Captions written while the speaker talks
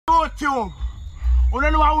YouTube! You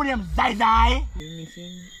don't know how name Zai Zai?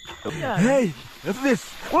 Yeah. Hey, what's this?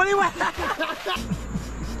 Only one!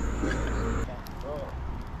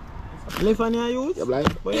 Left on your use? You're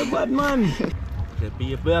blind. But you're bad man. The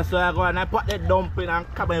people so I go and I put the dumpling and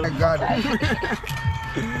cabbage. Oh my God.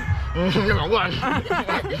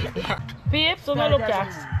 Peep, so no look at.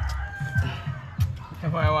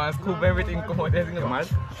 If I want to scoop everything, come out, there's no man.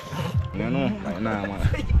 No, like nah, man.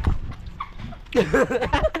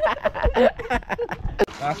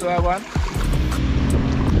 That's what I want.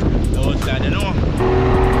 Outside, you know.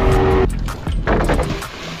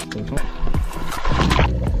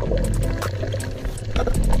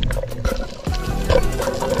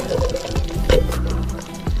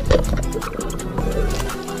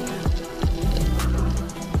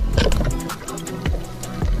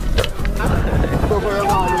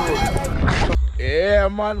 Yeah,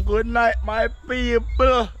 man, good night, my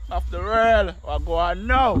people of the world. What go on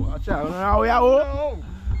now? Now we are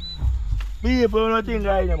people, nothing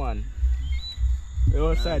right there, man. You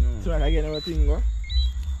outside, trying to get everything, go.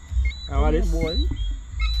 How are this? Boy?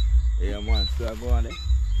 Yeah, man, so I go on there.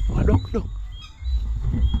 Oh, look.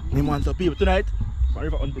 Me man, some people tonight. For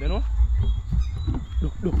river hunting, you know?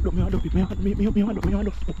 Look, me want to.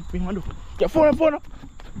 Get phone, dog.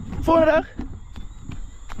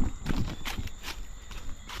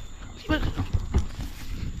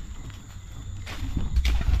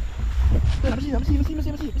 Let me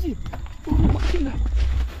see.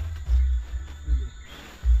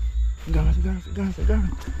 Guns.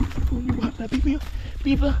 What?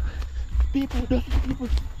 People.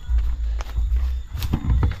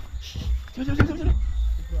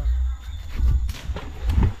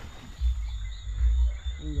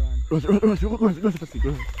 Run.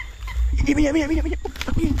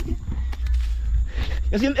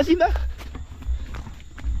 You seen that?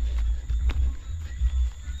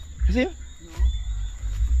 You see him? No.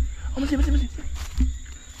 Oh, see.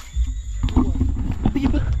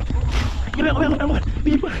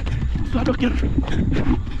 People. So I don't kill.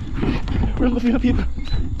 Run with people.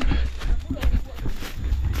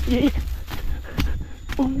 Yeah.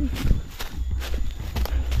 Boom.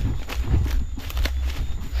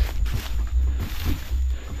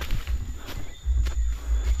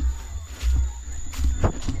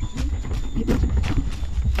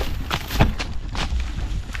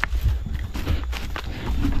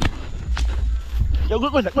 Yo, go.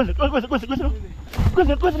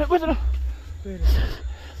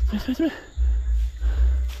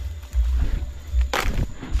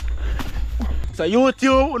 So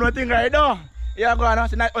YouTube, you know thing right now. Yeah, go on,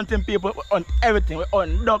 tonight hunting people, we hunt everything. We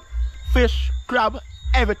hunt duck, fish, crab,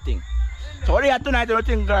 everything. So what they have tonight, you know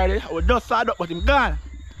thing right, we just saw duck, but him gone.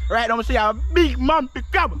 Right now we see a big mumpy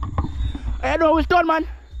crab. I know we stone, man.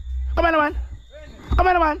 Come on, man.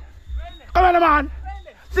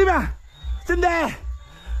 See me? See him there.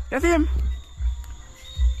 You see him?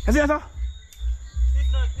 You see him, sir?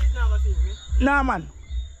 This not gonna see me. Nah, man.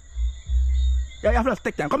 You have to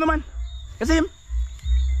take time. Come on, man. You see him?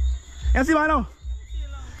 You see him now?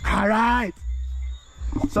 Alright.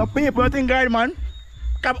 So people think, guys, man,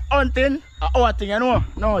 crab hunting, our thing, you know?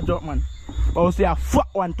 No joke, man. But we see a fat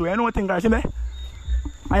one too, you know what thing, guys, see me?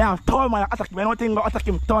 I have tall man attack me, you know thing, attack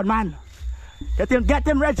him tall man. Get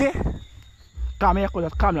him ready. Come here,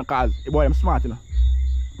 just calm down, cause the boy I'm smart, you know.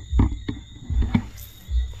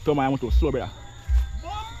 Tell me I want to slow, brother.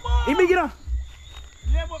 He big, you know?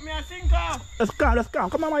 Yeah, but me a sink off. Let's calm.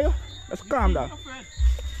 Come on, man, let's calm down.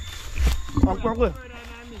 Come. Me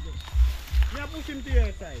a push him to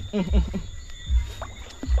your side.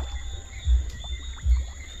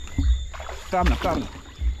 Calm down.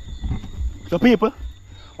 So people,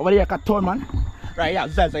 over there got tall man. Right here,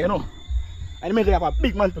 Zaza, you know. And make have a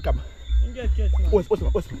big man to come. What's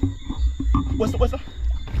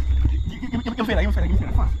Give me feather,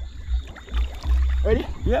 fast. Ready?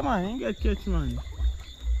 Yeah, man, you get catch, man.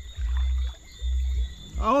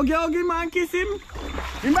 Okay, man, kiss him.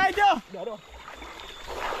 Invite you. No.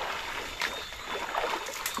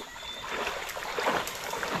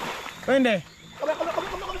 When there?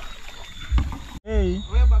 Come. Hey.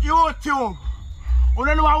 YouTube. You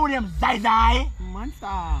don't know how name Zai Zai? Monster.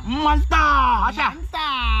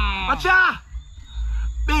 Acha.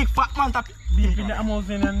 Big fat monster. Deep in the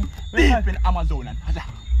Amazon. Deep in Amazon.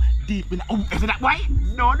 Deep in the... Is that why?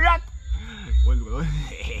 No, do that.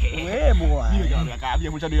 Hey, boy.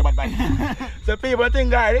 So people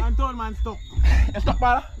think, guys. I'm told man, stop. Stop,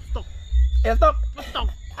 man. Stop.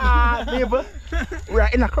 People. We are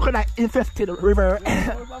in a crocodile infested river.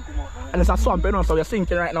 And it's a swamp, you know, so we are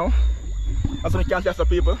sinking right now. As you can see, the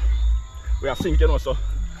people. We are sinking also.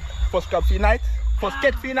 First crab feed night. First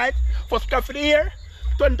skate for the night. First skate for the year.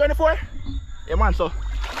 2024. Yeah, man, so.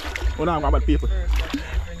 Hold on, about people.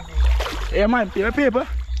 Yeah, man, people.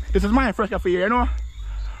 This is my first skate for the year, you know?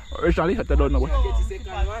 Originally, I don't know.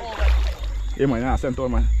 Yeah, man, I sent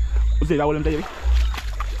on, man. What's that? I will tell you.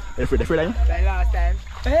 They're free, like last time.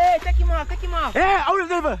 Hey, take him off. Hey, how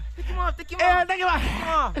is it? Take him off. Hey, take him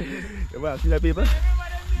off. Yeah, well, see that people?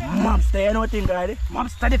 Monster, you know what thing, guys?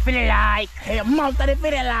 Monster, they feel like. Hey, monster, they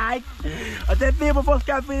feel like. I tell people first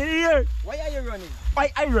can't feel it here. Why are you running?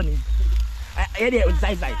 Why are you running? I there with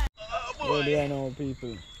side. Oh, they are no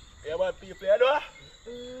people. Yeah, but people, you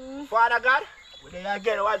know? Father God, we there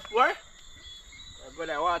again once more. I'm going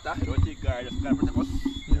to water. You don't think God just got to protect us.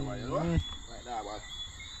 Yeah, man, you know? Right now, man.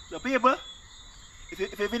 So people, if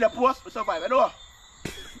you feel a post, we survive, you know?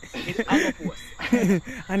 It's a go post.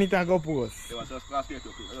 I need to go post. Yeah, so class here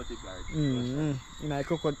too, I don't think God. You know,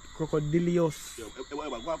 crocodilios.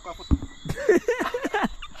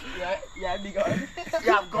 Yeah, big one.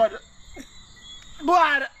 Yeah, God. Go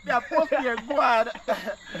on, yeah, post here, go on.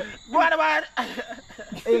 Go on, man.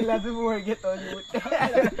 Hey, let's before we get on you.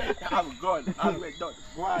 I'm gone, I'm done.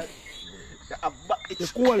 Go on.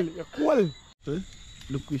 You're cool.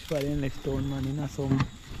 Look which far in next town, man, in some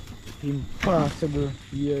impossible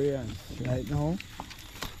areas right now.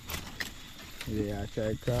 They are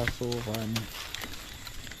trying to cross over and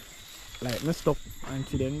like me stop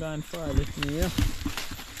until them gone far with me here.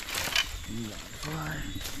 Far.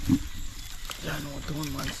 Yeah, no,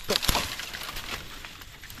 don't man stop.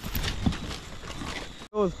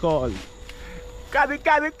 It was called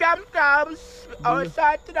Comes.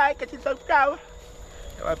 Outside tonight, catching some crab.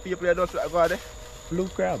 There are people that don't go there. blue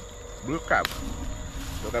crab. Blue crab.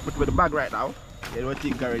 So I put it in the bag right now. You don't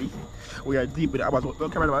think already. We are deep in the Amazon. Don't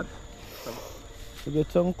come on, man. To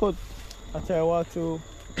get some cut, I try to walk to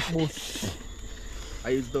bush. I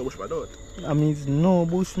use no bush, man, don't. I mean, it's no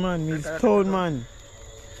bush, man. Means town, man.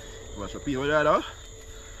 What's up, people there, though?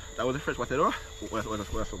 That was the first one, you know?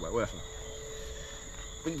 Where's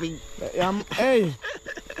Bing. Hey!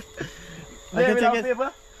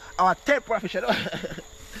 Paper. Our tape fish, you know?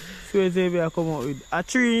 So Xavier come out with a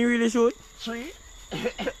tree you really shoot? Tree?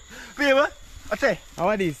 Paper, what's that? How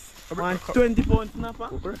are this? 20 pound snapper?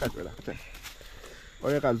 Oh,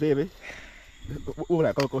 you can Xavier.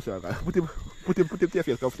 Put him to your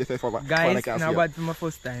face, come say for guys, now bad for my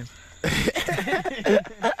first time.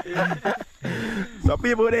 So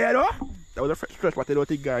people there, though? That was the first what they don't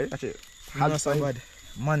think, guys. Actually, not so bad.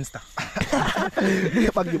 Monster.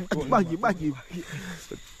 Baggy.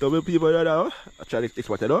 So people there, though? Actually, this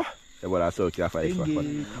what they do. They will also careful this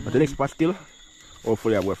one. But the next part still,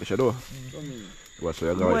 hopefully I'm fish, you know? What's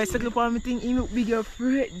your guys? Boy, second part, I think he look bigger for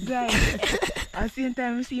it, guys. At the same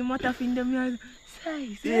time, I see him out of them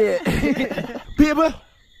size. Yeah. People!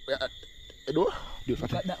 You know?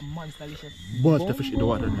 Got that monster-licious. Monster fish in the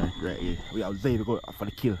water, right here. We have Xavier go for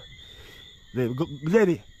the kill.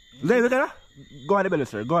 Xavier, go on the belly,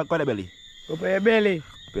 sir. Go on the belly. Go for your belly.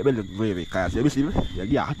 For your belly, Xavier. Because you see me?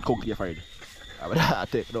 Yeah, hot cook here for it. I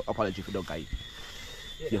take no apology for the guy.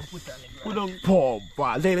 Yes. Put on pump.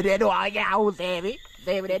 Xavier, they do it. Yeah, Xavier.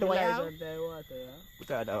 Xavier, they do it. Put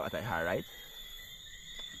that out of her, right?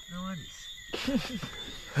 No one is.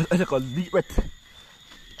 It's called deep breath.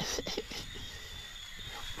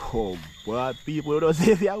 Oh, what people don't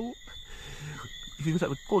say that. If you start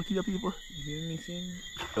with cold kill people. You missing?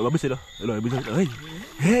 I'm missing.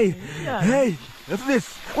 Hey, what's this?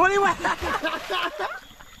 What do you want?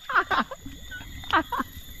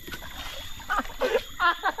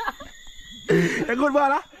 A good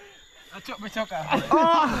ball, huh? I chop my choker.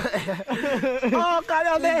 Oh,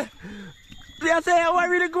 God, there. They say I want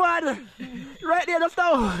really good. Right there, just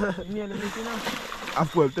now. Nearly missing now. I'm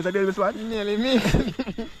full. Does that this one? Nearly missing.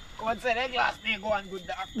 What's that glass? They go on good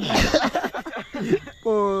dark.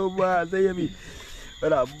 Oh, man, say me.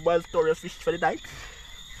 Well, a bad story of fish for the night.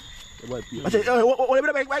 I say, what are you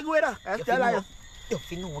going to go there? I'm still alive. Yo,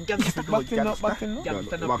 Fino, backing up.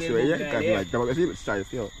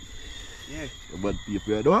 Yeah. But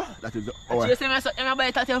people, you know, that is our... You say I'm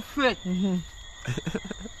about to your foot.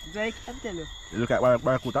 Like, I'm telling you. Look at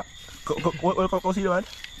Barracuda. Come see the one.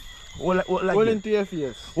 All into your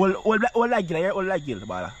face. All like gill, yeah? All like gill,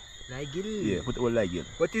 Bala. Like gill? Yeah, put all like gill.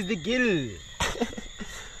 What is the gill?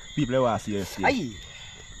 People want to see you. Aye.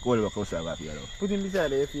 Go over closer about here, though. Put him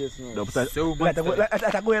beside your face now. No, put so light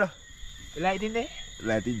go here. Light in there?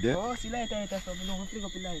 Light in there. Oh, see light right there, so we don't flick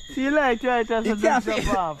up the light. See light right there, so don't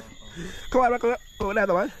jump off. Come on, that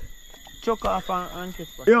one. Choke off and kiss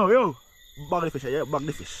back. Yo. Bag the fish, yeah? Bag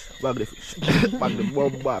the fish. Bag the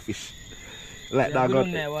bomba fish. Light dog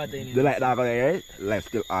on the light dog on there, right? Life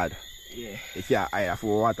still hard. Yeah. You can't hide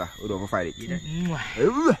for water. We don't find it. Yeah.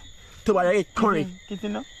 Too bad I curry. Kitty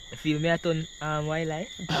no? I feel me a ton wildlife.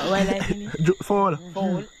 Wildlife in it. Fall.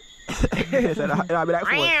 Fowl. So it'll be like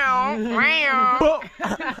fall.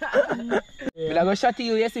 Will I go shot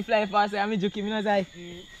you? Yes, if fly fast, I'm joking. Me no say.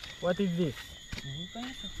 What is this?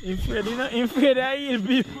 Infrared, you know? Infrared I heal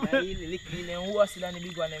people. Liquid and worse than the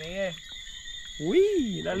big one in here.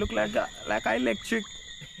 Wee, that look like a electric.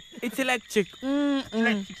 It's electric.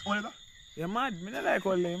 Electric, what is that? You're mad, me not like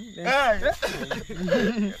all them. Hey!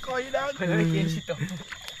 Call you down. I can't shit up.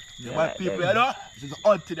 You want people, you know? This is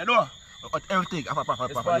hunting, you know? Hunt everything.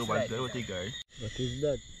 Everything, guys. What is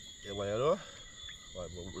that? Yeah, well, you know?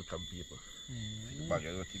 We come people. Bag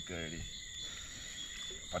everything, guys.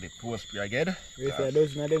 For the post spray again. We say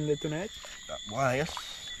those not them there tonight? That one, yes.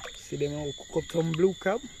 See them how cook up some blue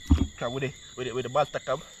crab? Blue crab with the butter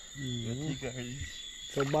crab. You think,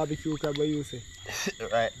 So barbecue crab what you say?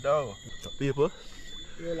 right now. So people.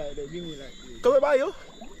 You like that, give me like this. Come by you.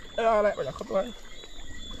 Yeah, like come by.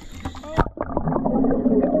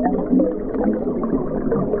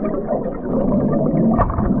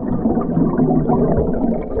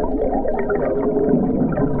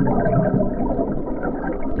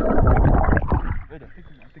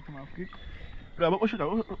 Berapa usul dah?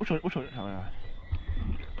 Usul.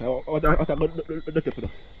 Kalau otak dekat tu.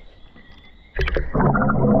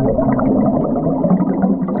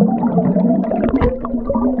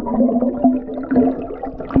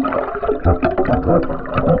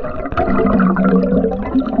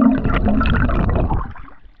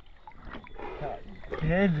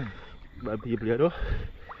 Babi beli tu.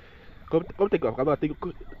 Kau tengok, kau tengok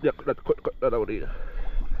dia dah ni.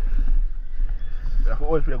 Aku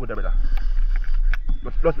oil free aku dah bela.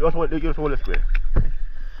 Los oil spray.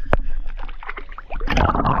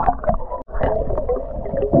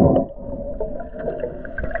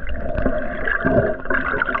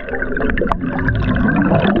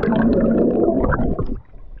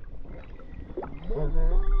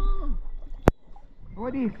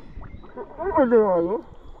 What is? What are you?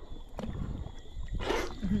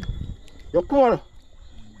 You're cool.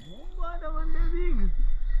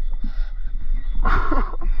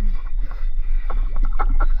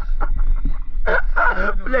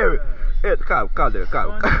 Larry, hey, calm there.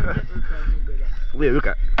 Wait, look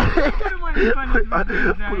at. Pull back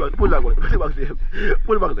there.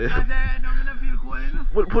 Pull back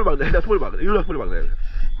there. Just pull back there. You just pull back there.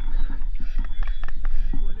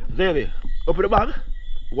 Davey, open the bag.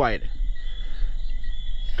 Wide.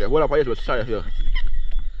 Okay, hold up, I just sorry here.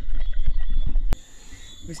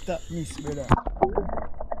 Mr. Miss, brother.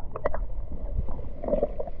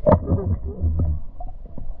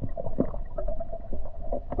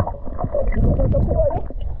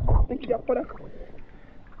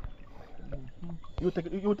 You take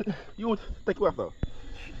it off though.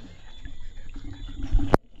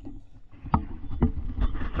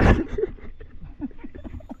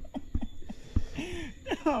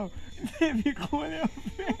 No, baby, cool your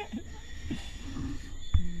face.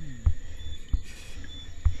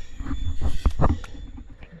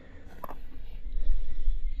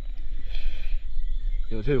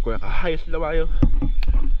 You see, go highest level you.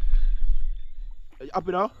 Up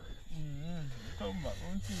it now. Come back,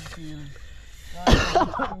 won't you feel?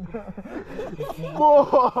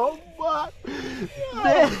 Bomba!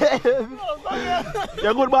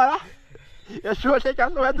 You're good, man. You're sure take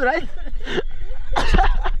us away tonight?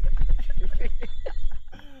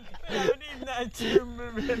 I did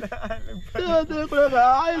not tremble,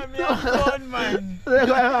 I'm a fun man.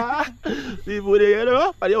 People there, you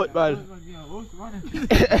know? Are you out, man?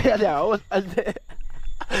 Yeah,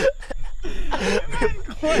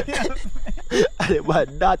 ada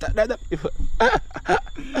bandar tak ada people.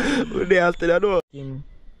 Dia still ada.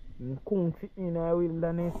 Kung in a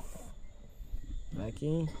wilderness. Like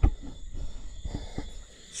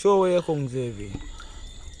show where you kung Zevi.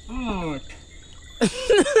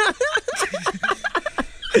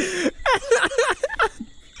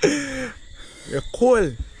 You're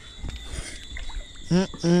cool.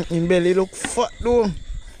 In belly look fat though.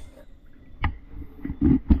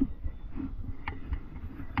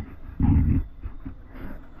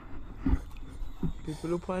 People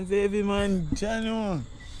look on Zevi man, Jano.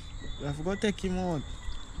 I forgot to take him out.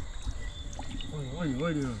 What are you?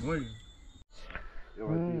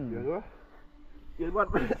 You want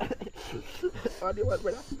brother? What do you want,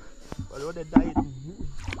 brother? What do you want to die?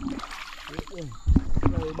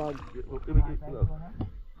 Very bad.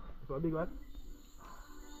 So big one?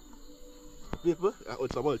 Big one?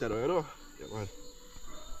 It's a multi, you know? Yeah, man.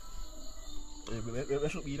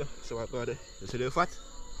 It should be there. So what about it? You see the fat?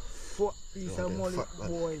 Fuck, he's a mullet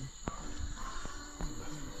boy.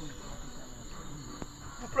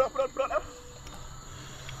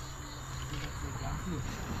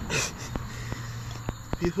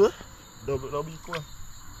 people. Double equal.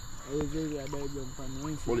 I would say I died jump on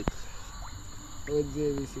one. Bullet. I would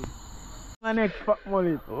say we see. My next fat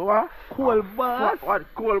mullet. What? Cool bass. What?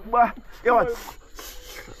 Cool bass. Yeah, what?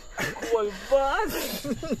 Cool bass.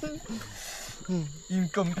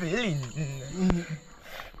 Incompelling.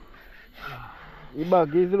 The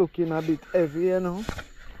bag is looking a bit heavy, you know.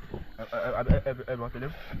 Everyone tell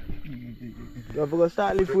him? You have to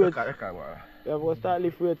start lift weight. You have to start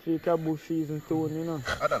lift weight for your caboose season soon, you know.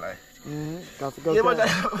 I don't lie.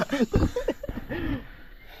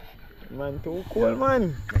 Man, too cool,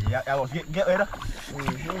 man. Yeah, I was get ready.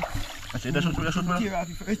 I said, that's what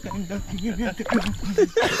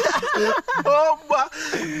oh, boy.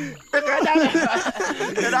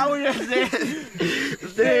 That's what you said.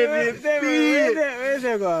 Where's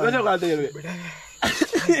it going?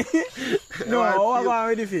 No, what about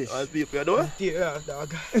with the fish? What people you do? Yeah,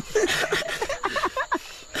 dog.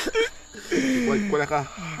 What like a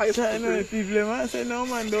hype? I know people, man. Say no,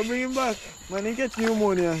 man, don't bring him back. Man, he catch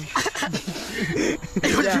pneumonia.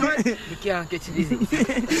 You can't catch disease.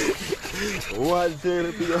 What's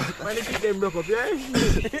it? Man, he pick them broke up, yeah?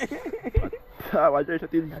 What's it?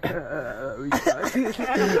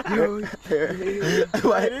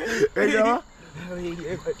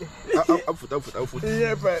 I'm foot.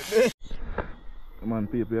 Yeah, but. Man,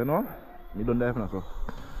 people, you know, me don't dive now, so.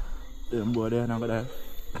 Them boy there, now go dive.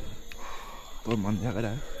 Oh man, you go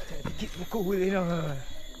dive. Keep me cool, you know.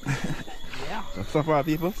 Yeah. So far,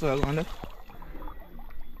 people, so I'm on there.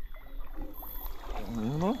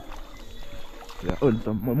 You know? Yeah, earn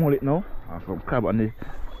some mullet now. And some crab on the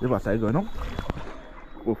river side going up.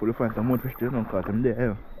 Hopefully find some mudfish there, don't caught them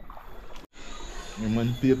there. You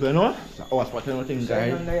man, people, you know? So I was watching nothing,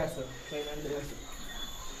 guys.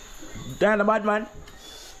 Damn the bad man.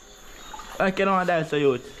 I cannot dance to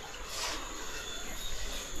you.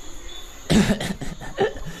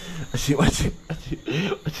 Watch it.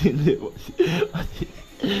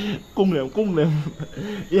 Cung them.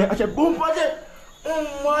 Yeah, I said boom, watch it.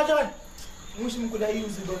 Watch it. Wish me could have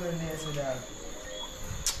used the gun in there, so that.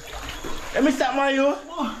 Let me start my you.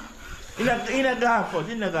 In a guard first,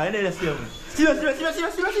 in the guard, in the see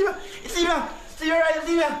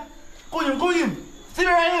right. Call him. See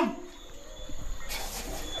right.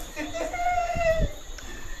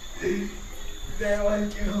 There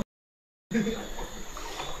one you.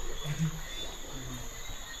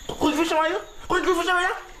 Could you fish on you?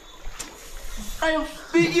 I am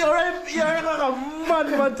big, you're like a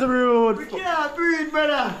mad road. We can't breathe,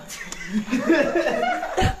 brother.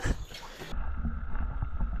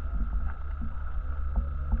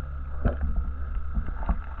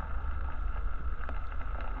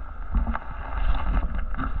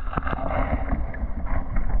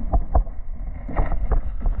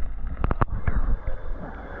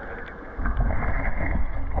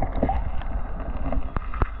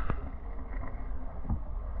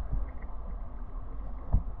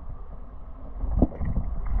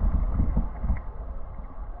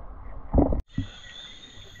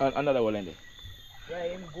 Another one in there. Yeah,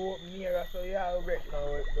 him go up nearer, so yeah, I'll break now.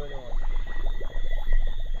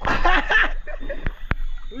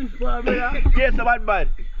 Which part, brother? Yes, the bad man.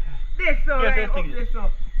 This one, Yes, right up thing. this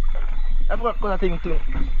one. I forgot what I think too.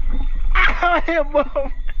 Oh,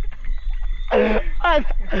 mom.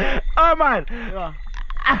 Oh, man. Yeah.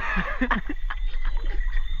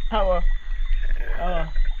 How?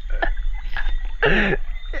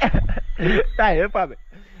 Hey, look at me.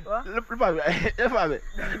 What? Look at me.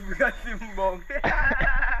 We got him bong.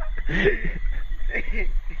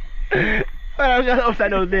 I was just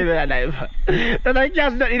upside down living that night. That's like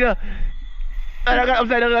just not, you know. And I got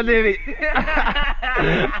upside down living.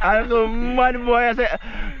 I was so mad, boy. I said,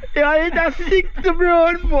 yeah, it's a 6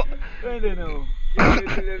 brown foot. I don't know.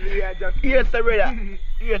 Yes, sir, brother.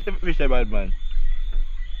 Yes, Mr. Badman.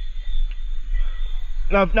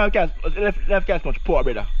 Now cast, left cast much poor,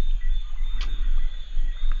 brother.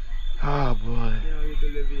 Ah, boy.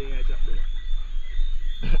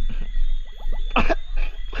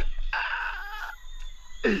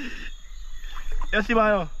 You see,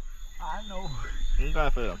 man? I know.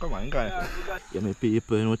 Come on, guy. Yeah, my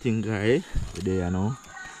people, you know, think, guy. Today, you know.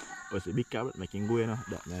 What's the big carrot making go, you know?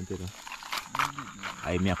 That man, tell you.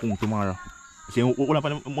 I may come tomorrow. See, what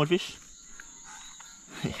happened to more fish?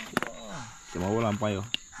 See, what happened to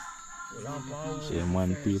see,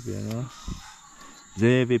 man, people, you know.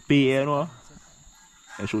 JVP, you know.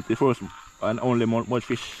 And shoot the first and only mud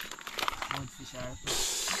fish.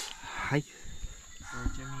 Hi.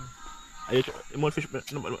 Are you mud fish? But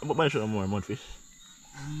I shoot more mud fish.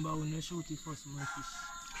 I'm going to shoot the first mud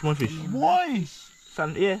fish. Mud fish? Boy!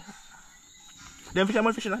 Sand, yeah. Them fish are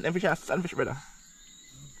mud fish, them fish are sand fish, brother.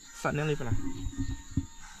 Something lip now.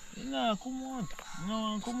 No, come on.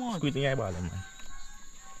 No, come on. Squeeze in your eyeball, man.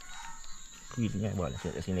 Squeeze in your eyeball.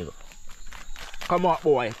 Let's see, nigga. Come on,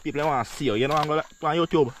 boy. People want to see you. You know I'm going to on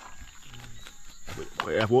YouTube.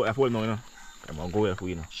 If you hold now, you know. I'm going to go here for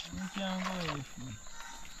you now. You can't go here for me.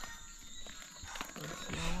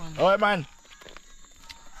 Alright, man.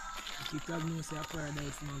 You crab no say a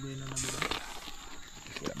paradise now going on a bit.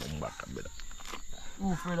 Yeah, I'm back a bit.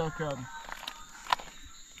 Who for the crab?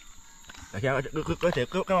 I can't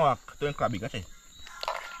go walk. Don't crab big, okay?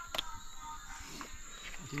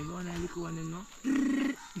 You go on a little one, you know?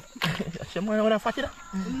 Someone want to fight it?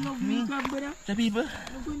 No, me crab, brother. The people?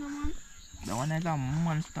 No going on, man. The one is a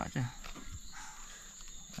monster, okay?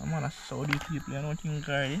 I'm on a Saudi people, you know, think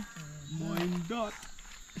already. Mind that.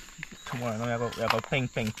 Come on, now we go ping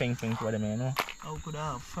for them, you know. How could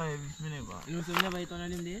I have 5 minutes back? You know, so we never eat one of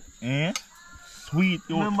them there? Eh? Sweet,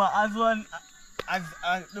 yo. Remember, as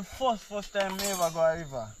the first time I ever go a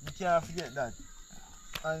river, you can't forget that.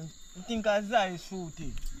 And you think Azai is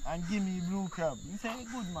shooting and give me blue crab. You say,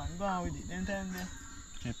 good man, go on with it. Then time there.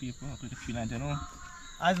 Okay, people, I could feel like, you know.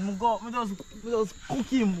 As I go, I just cook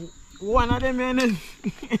him. One of them, and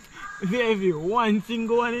very one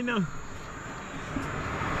single one, you know.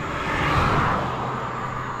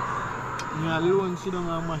 I alone sit down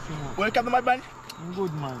and mash him up. Welcome to my band.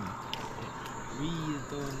 Good man. Real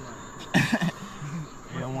town, man.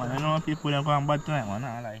 Yeah, man, I know people are going bad tonight, man.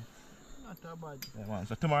 I lie. Not a bad. Yeah, man.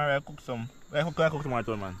 So tomorrow I cook some. I cook tomorrow,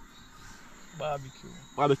 too, man. Barbecue.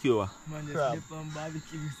 Barbecue. Man, just Crab. dip on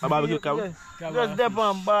barbecue. A barbecue crab. Just dip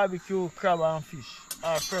on barbecue, crab and fish.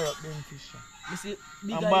 Or fry up them fish. You see,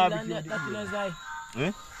 big And island barbecue that in his eye.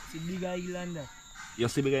 Eh? See, big island that. You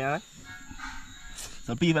see big guy,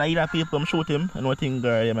 so people, either people come shoot him, and no thing,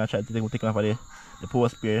 girl, I try to take him off of the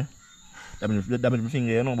post spear. That means my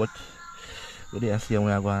finger, you know, but they see him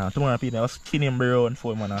when I go on. Tomorrow people, I was skin him brown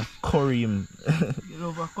for him and curry him. You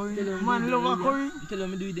love a curry? Man, love a curry? You tell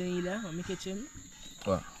them I do it then either, and me catch him.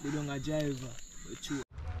 What? They don't a driver.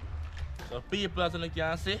 So people, as you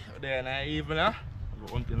can see, they're in the evening. We were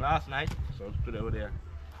hunting last night, so today we're there.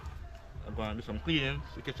 I'm going to do some cleaning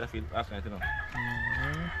to catch a field last night, you know.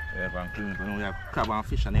 Yeah, I'm going to clean, you know, we have crab and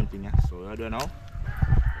fish and everything, yeah. So we're doing now.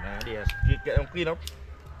 Get them clean up.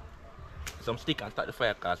 Some stick and start the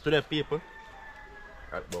fire, because today people,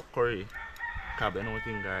 about curry, crab and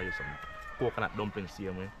everything, guys, some coconut dumplings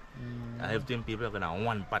same way. And everything people are going to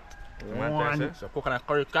one pot. One. So coconut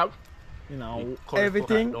curry crab. You know, Curry,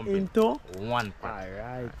 everything coconut into one pot.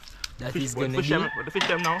 Alright. That Fish, is but gonna fish be. them, but the fish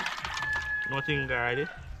them now, nothing already.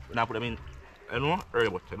 We now put them in, I know, early,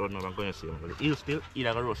 but I don't know if I'm going to see them. But the eel still,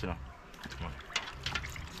 either go roast, you know.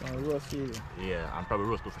 So roast eel. Yeah, I'm probably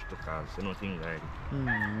roast two fish too, because you know thing already.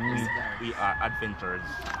 We are adventurers.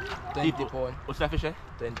 20 pound. What's that fish, eh?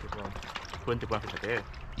 20 pound. 20 pound fish, okay?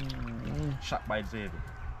 Shot by Xavier.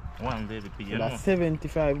 One Xavier pig, you know. That's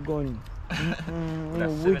 75 gun.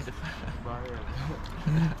 That's 75.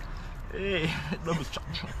 Hey, double shot.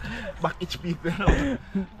 Back each people, you know.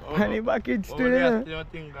 And the buckets too, you know,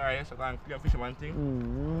 thing, guys, so I can clear fisherman thing.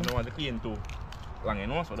 You don't want to clean too long, you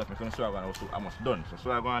know, so that's my swag on, so almost done. So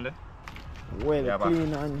swag on there. Well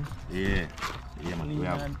clean and yeah, man. We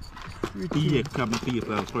have yeah, crab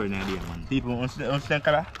people for an idea, man. People understand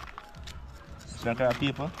color? Understand color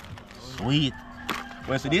people? Sweet.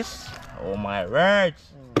 Where's this? Oh my word.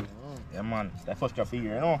 Yeah, man. That's first crab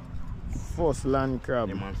here, you know. first land crab.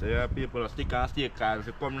 Yeah, man. So yeah, people stick and stay because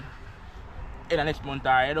they come in the next month,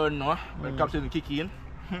 I don't know. But crab season kick in.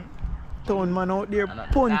 Town man out there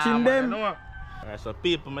punching them. Alright, so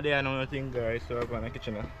people, my there know nothing, guys. So I'm going to the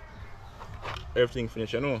kitchen. Everything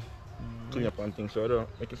finished, you know. Clean up and things, so I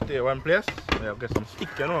don't make it stay one place. I have get some stick,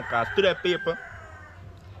 you know, because today people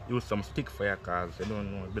use some stick for you, because you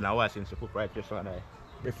don't know, it's been a while since you cook right here, so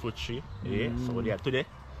the fruit tree. Yeah, so they are today.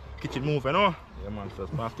 Kitchen move, you know. Yeah, man, so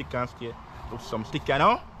some stick and stay. Put some stick, you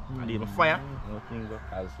know, and even fire. You know, things,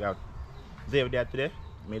 because we have Xavier there today,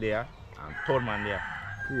 me there, and Toad Man there.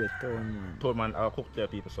 Great town man. Toad Man, I'll cook there,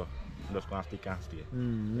 people, so I'm just going to stick and stay. Yeah,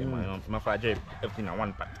 man, you know, my father everything in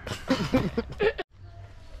one pot.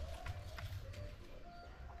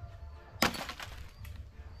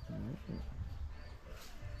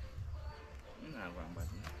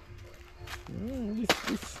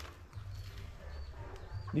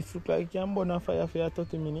 This look like you can burn a fire for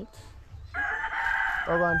 30 minutes.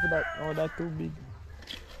 Or run for that, oh that's too big.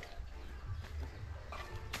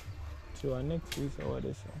 So our next piece or what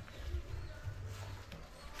is it?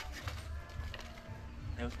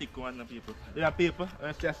 I'll stick one of people. There are people,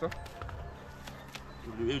 let's just so.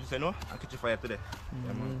 You say no, I'll catch a fire today.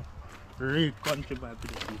 Yeah, man. Real country vibe to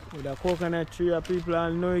the people. With a coconut tree, people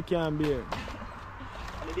all know you can't bear.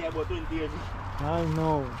 And they about 20 years. I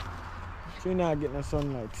know. Tree not get no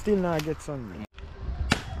sunlight. Still not get sunlight.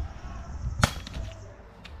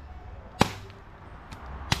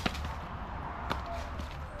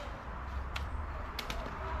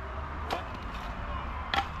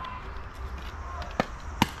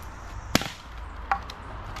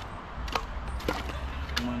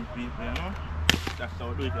 Come on, people, you know. That's how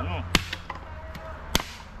we do it, you know.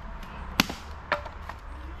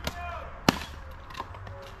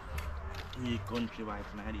 Real country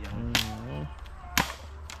vibes, man. You know.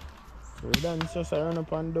 So we done just run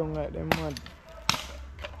up and down like them mad.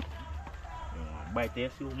 Bite their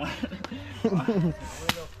shoe, man.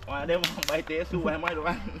 One of them bite their shoe, I might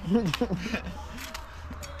one.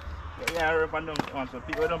 Yeah, rip and down. So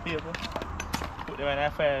people don't people. Put them in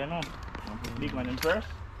that fire, you know. Put big one in first.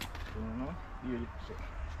 You know. You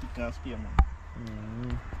stick and spear, man.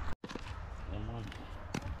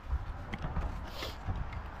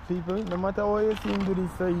 People, no matter what you think, do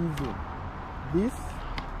this so easy.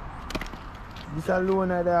 This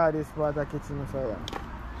alone is the hardest part of catching the fire.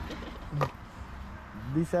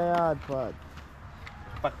 This is the hard part.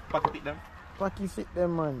 Pack it them. Pack it fit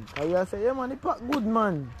them, man. And you say, yeah man, the pack good,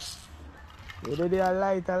 man. Whether they are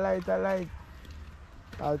light.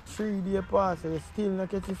 Or 3 days pass, you still not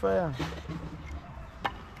catch the fire.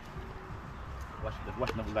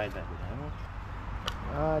 Watch them like that, you know.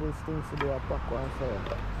 All these things to do a pack one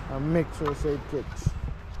fire. And make sure so it catch.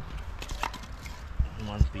 Come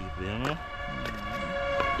on, people, you know.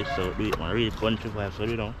 It's so do it, man. Real country vibe, so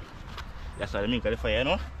you know. That's how they make the fire, you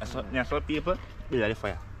know. That's how people build the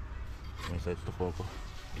fire. So it's the focus.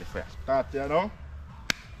 The fire start, you know.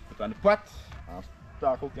 Put on the pot and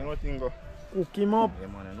start cooking everything go. Cook him up. Yeah,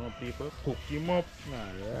 man, you know, people. Cook him up.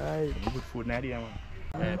 Alright. Good food in there,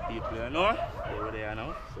 man. People, you know. Over there, you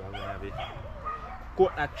know. So I'm going to have it.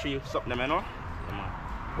 Coat that tree, suck them, you know. Yeah, man.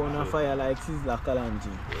 Burn a fire like Sizzler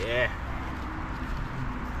Kalanji. Yeah.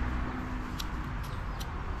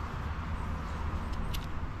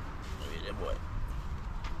 Really, boy.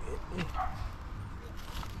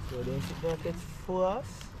 So then sit there catch for us.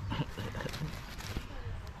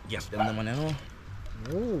 Yes, them the money, you know.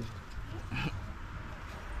 Ooh.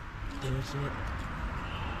 You see it?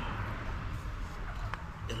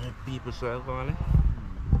 Them people so calling.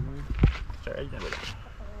 Charge them with that.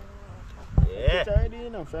 Yeah. It's already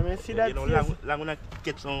enough. I mean, see that. You know, long when I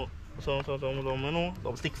get some, you know,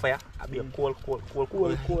 some stick fire. I be a coal. Coal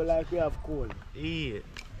like we have coal. Yeah.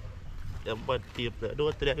 The bad people, they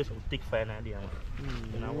don't tell you some stick fire in there.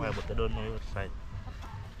 You know why, but they don't know your side.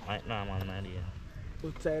 Right now, man, in there.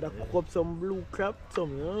 Outside, I cook up some blue crab,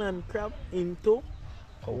 some land crab into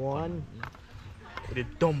one. With the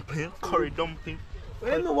dumpling, curry dumpling. We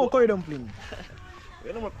don't know about curry dumpling.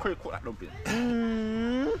 We don't know about curry cook dumpling.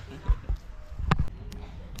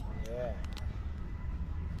 Yeah.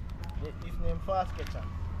 This name fast catcher.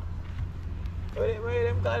 Where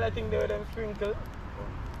them call that thing there with them sprinkle?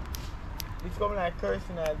 It's coming like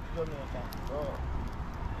cursing at Jamaica. Oh.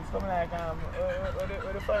 It's coming like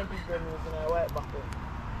where the fine people use in a white bucket.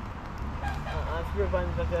 And spray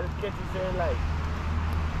pans that they'll catch it so light.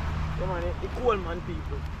 Come on, the cool man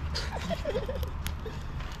people.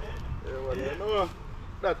 Yeah, well, you know,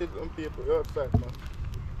 that is some people outside, man.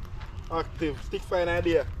 Active, stick fire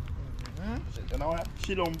idea. You know what?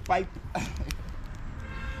 She don't pipe.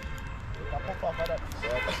 Pop off of that.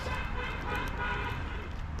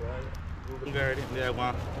 Garden, they're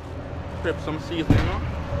going to prep some seasoning, you know?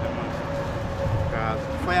 Because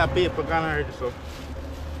fire paper gone already, so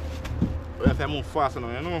we have to move faster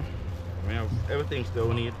now, you know? We have everything still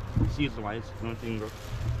we need, season wise, nothing go.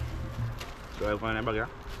 So I'm going to bag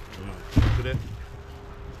today.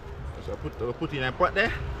 So I put in a pot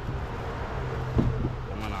there.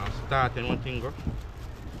 I'm going to start in one thing go.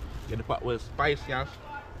 Get the pot with spicy and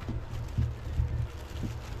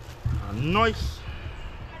nice.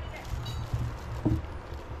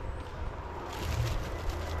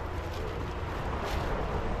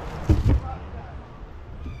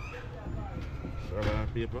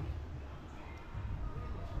 People.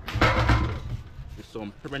 There's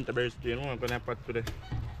some preventable strain I'm going to put today.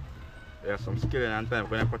 There's some skilling and time I'm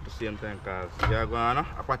going to put at the same time because they're going to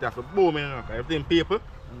put after booming, you know, everything people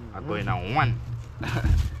are going on one.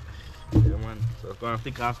 Yeah, man. So I'm going to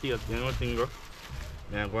stick and stay, you know, thing go.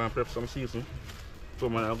 Then I'm going to prep some season. So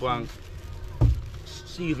I'm going to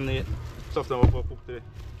season it, stuff that I'm going to cook today.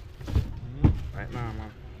 Right now,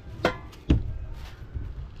 man.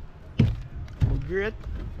 Great.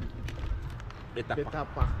 Better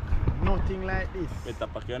pack. Nothing like this. Better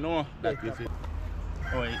pack, you know. That is it.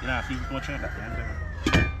 Oh, you know, see too much of that.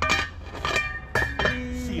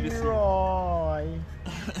 See this. Roy.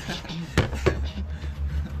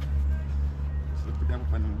 So put them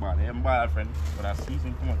up on the ball. They haven't ball, friend, but I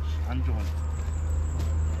season too much. And Jones.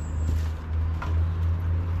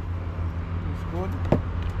 It's good.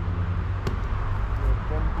 You're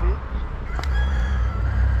complete.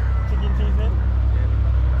 Chicken season.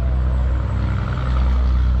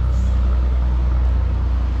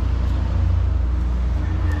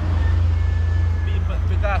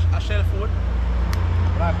 Because a shell food,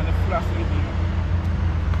 but I can fluff it.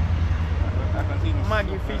 I can see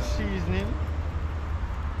Maggie fish seasoning.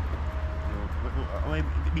 Oh,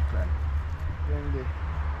 big clan. Then the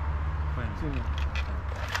Fine. chili.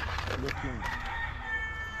 Looking.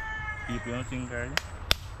 People don't think early.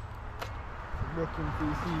 Looking for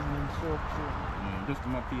seasoning soap. Just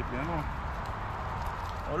my people, you know.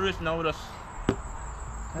 All the rest now with us.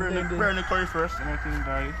 And then Burn the curry first, I don't think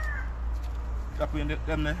early. Tap in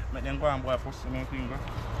them there, make them go and boil first, I don't think.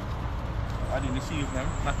 Add in the seasoning,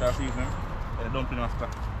 natural seasoning, and the dumpling after.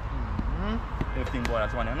 Everything boil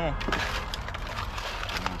as one, you know.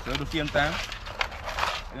 So at the same time,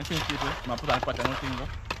 anything people, I put on the pot, I don't think.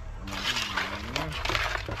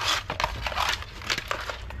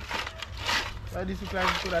 Why this look like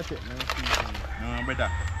you could have taken no seasoning? No, brother.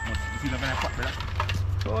 You see the very pot, brother?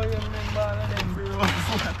 Oh, you remember all of them, bro.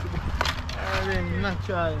 All of them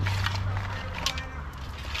natural.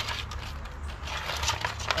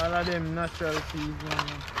 All of them natural seasoning.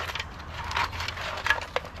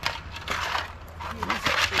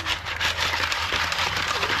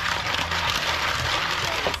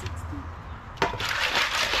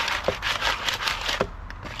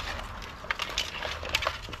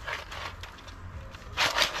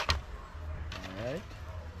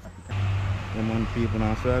 People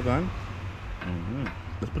now, so I gone.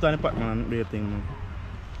 Let's put on the pot, man. Do your thing, man.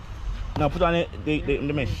 Now put on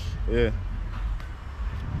the mesh. Yeah.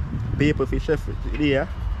 Paper fish chef there.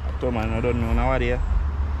 I told man I don't know nowadays.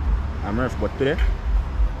 I'm rough, but today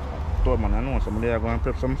I told man I know some day I go and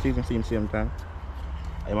prep some season same time.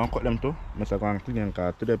 I want to cut them too. I must go and clean them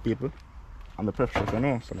because today people I'm the prep chef, you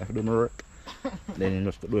know, so if I do my work, then you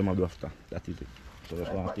just do my do after. That is it. So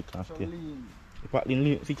just go and stick and stay. You pat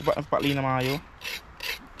lean, see you pat lean naman yo.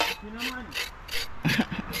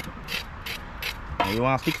 You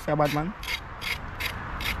want to stick for bad man?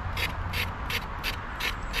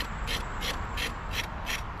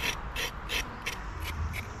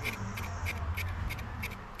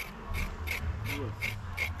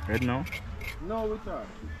 Ready now? No, we are.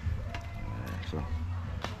 So.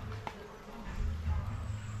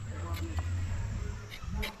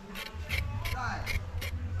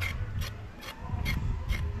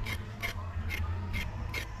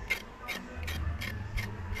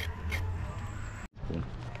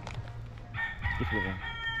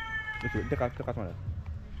 Take out one.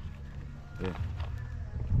 Yeah.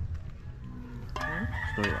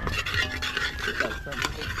 Story one.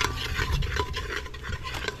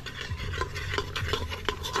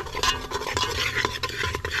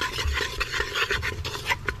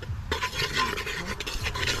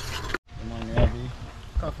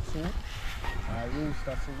 Cock soup.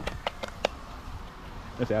 Rooster soup.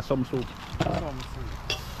 Let's say some soup. Some soup.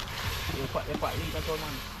 You pat lean control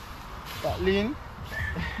man. Pat lean.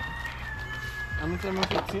 I'm going to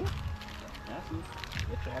fix it.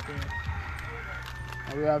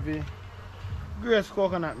 And we have a Grace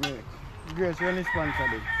coconut milk. Grace, when is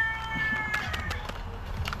sponsored it?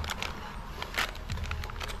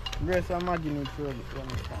 Grace and Maggie need to when it's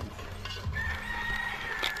sponsored.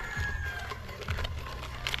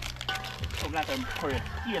 Some like a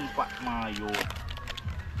Korean pot mayo.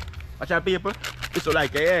 Watch out people. It's so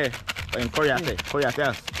like in Korea say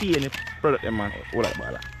Spain product them man. All like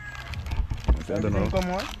that. I don't know.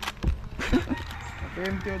 Come on.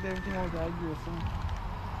 Everything out of Grace.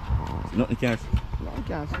 Nothing can see. Nothing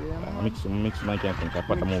can see, man. Mix man can't think.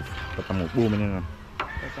 Put a move booming in.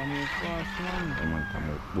 Put a move fast, man. Man can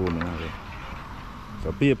move booming in.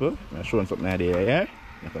 So people, I'm showing something out there, yeah?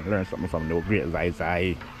 You can learn something from the great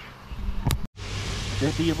Zai.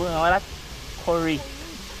 The people, all that curry.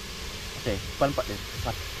 Okay, pan pot this.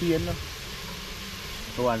 Pot here, no?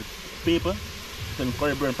 So when people, when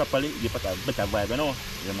curry burn properly, you put a better vibe, you know?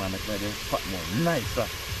 You want to make the pot more nice, so.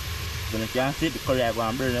 When you can see the curry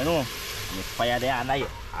going to burn, you know? And you fire there and aye.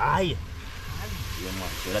 Yeah, man.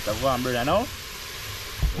 So that's a go and burn, you know?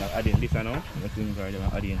 You add in this, you know? You think you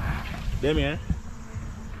add in. Them here,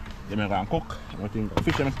 they may go and cook. You think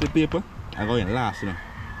fish and still people, I go in last, you know?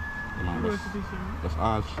 That's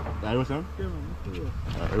all. That was them? Yeah,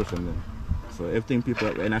 man. So everything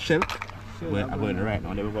people in a shell, I'm going right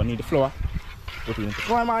now. Then we're going to need the flour. Put it in the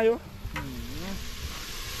flour, Mario.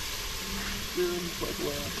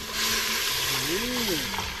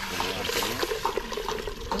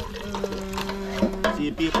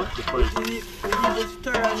 See people? The first. You just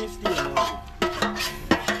stir on this thing.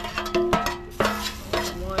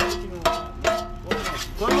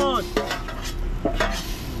 Come on.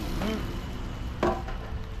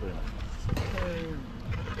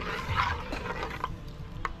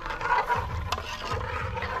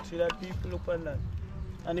 See that people up on that.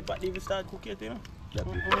 And the pot even start cooking it, you know?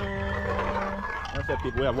 That's why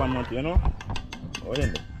people, we have 1 month, you know? Oh,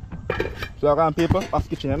 yeah. So I got people, Bass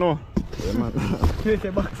Kitchen, you know? Yeah, man.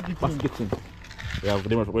 Bass Kitchen. We have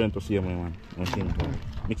them going to see them, man.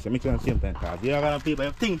 Mix it at the same time. Because you got people,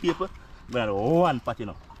 you think people, we have 1 pot, you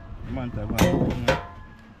know? Man,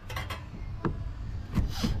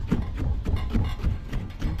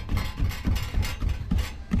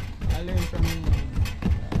 I learned from you.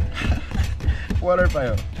 Water fire. I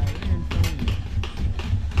learned from you.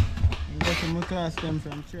 You go to my class them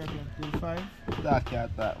from 3 o'clock till 5. That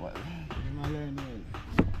can't that one. You learn well.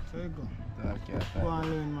 So you go. That can't that. Go and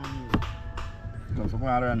learn, man. Go and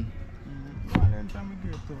learn. Go and learn from the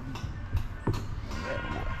great town.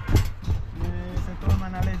 It's a town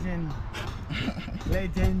man, a legend.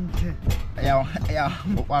 Legend. Yeah,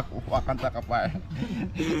 walk and talk a fire.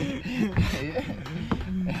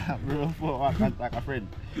 Bro, walk and talk a friend.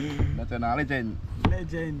 That's a legend.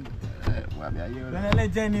 Legend. What are you? You're a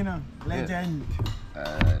legend, you know. Legend.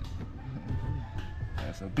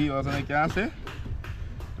 So people also like can say.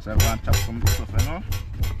 So I'm going to chop some stuff, you know.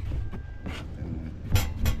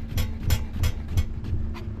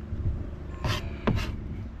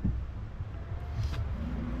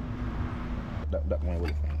 That one will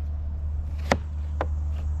be fine.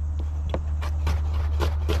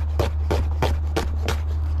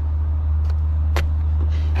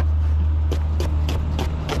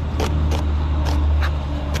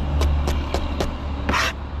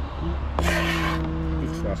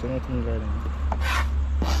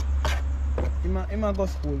 He might go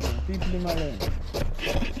school, man. People might learn.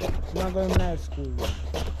 He might go in night school. Man.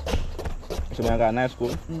 So I got night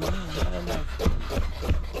school?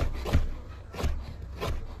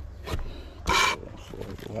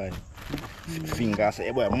 Why? Fingers,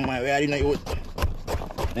 boy, my way I didn't know.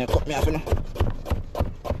 Then cut me off, you know.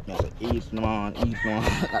 I said, east, no man, east, no man.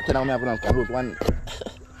 Not tell me I put on one.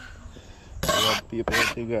 People,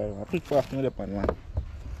 I put fast in the pan, man.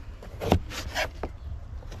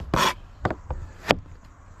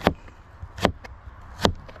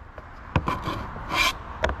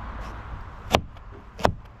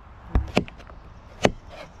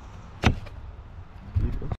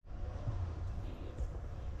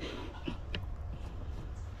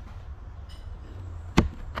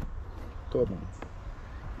 Top man.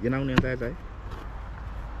 You know the entire side?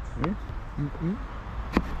 You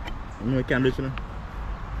know you can do it, you know?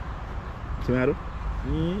 See what I do?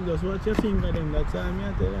 Just watch your finger then, that's all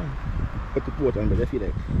I tell you. Put the foot on the left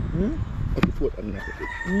leg. Put the foot on the left leg.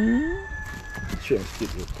 Sure,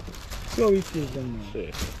 skip it. So it feels then, man.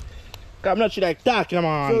 Sure. I'm not sure like talking,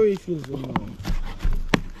 man. So it feels then, man.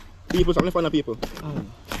 People, some left on the people.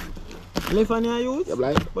 Left on your youth? You're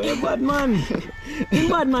blind? But you're bad man. You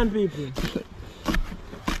bad man people.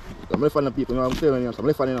 Some left on the people, you know what I'm telling you? Some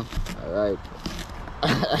left on you know. Alright.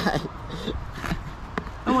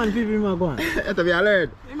 How many people you go on? That's what I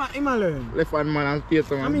learned. He might learn. Left hand man and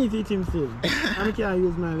space man. I mean teach him still. I can't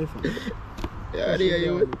use my left hand. Yeah, there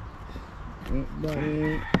you would.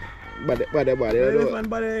 Body. Left hand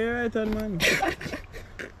body, you're right hand man.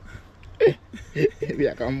 We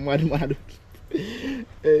are come mad.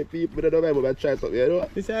 Hey, people don't know about try something, you know?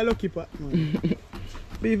 This is a lucky pot, man.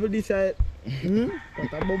 People decide,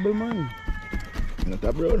 what a bubble, man. Not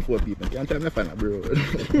a brown for people. You can't tell me if I'm a brown.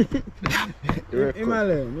 You might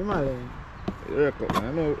learn. You're cut, man.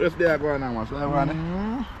 I know if they are going on, so I want it.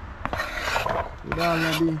 You don't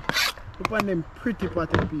want to be up on them pretty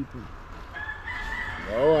potty people.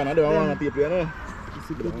 No, I don't want people, you know?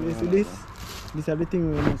 You see this? This is the thing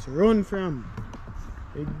we must run from.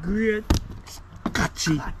 A great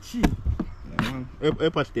catchy. Yeah, man. Hey,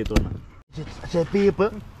 potato, man. Say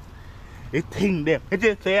people. You think them. You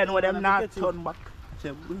just say, I know them not turn back.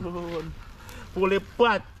 Say, pull the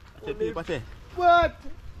pot. Say, people say. What?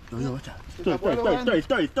 Yo, watch out.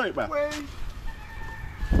 Story, bro. Wait.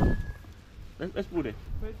 Let's put it.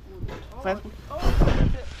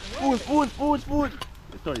 Food.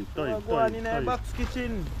 Story. Go on in a box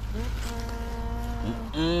kitchen.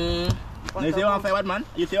 You say one fire, what man?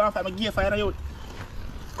 You say one fire, I give fire on you.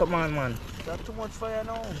 Come on, man. That's too much fire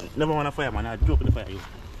now. Never want a fire, man. I drop in the fire. You.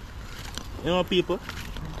 You know, people.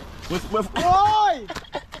 Oi!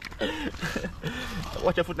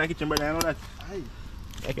 Watch your foot in the kitchen, brother. You know that? Aye.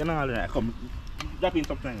 I can all that. Come, drop in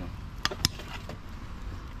something.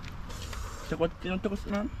 Check what you know, take us,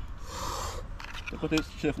 man. Check what is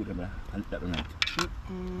chef food, brother. And that one.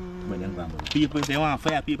 People say, want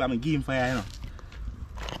fire, people, I'm give him fire, you know.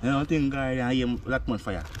 You don't think I hear that much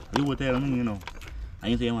fire. You will tell me, you know.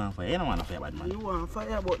 And you say you want fire. You don't want fire, bad man. You want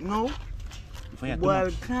fire, but no. Fire too Well,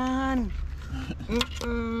 much. can.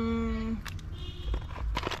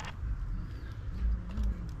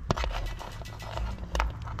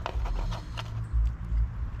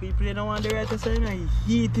 People don't want the right to say, no.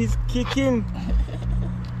 Heat is kicking.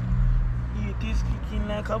 Heat is kicking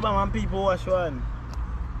like a bomb and people wash one.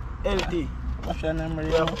 Healthy. Wash your name, We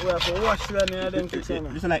have to wash one in the kitchen.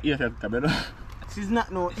 This is like ear crab, you know? This is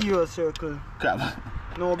not no ear circle. Crab.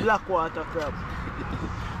 No black water crab.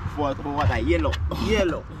 Water yellow.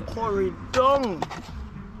 Yellow. Curry down.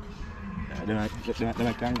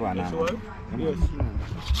 They can go on Yes, now. what? Yes, man.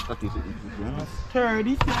 That is it. Third,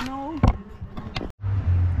 you know.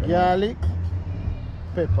 Garlic,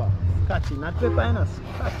 pepper. Scotchy, not pepper, you know.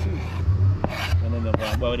 Scotchy. And then they go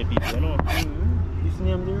and boil the people, you know? This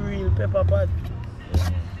name the real pepper pot.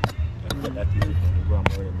 That is it. They go and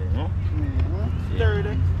boil them, you know? Third,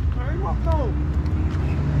 what now?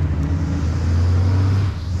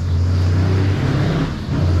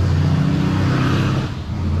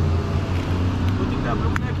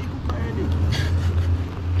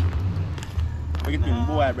 I get him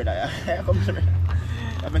boy, brother. Come to me.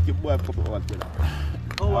 I make you boy cook what, brother.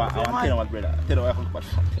 Oh, I want to tell you what, brother. Tell you what I cook what.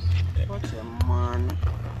 What's your man?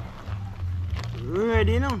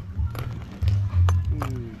 Ready now?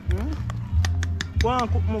 Go on,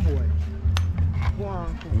 cook my boy. Go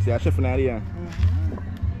on, cook. You see a chef in here?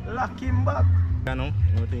 Lock him back. I know.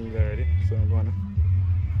 Nothing is ready. So I'm going to.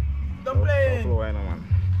 Dumpling. Flour, you know, man.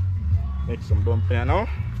 Make some dumpling now.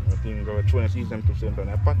 I think go try and season to send on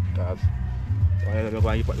the pot because I'm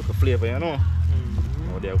going to put the flavor, you know.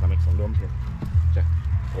 Now there we can make some dumpling. Check.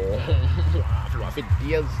 Oh, flour fit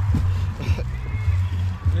years.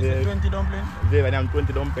 This is 20 dumpling. There when I'm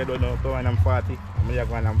 20 dumpling, I don't know. When I'm 40, I'm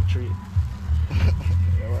going to I'm 3. 40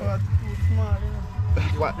 too small, you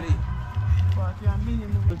know. What? 40 and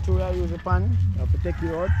minimum. So I use a pan. You have to take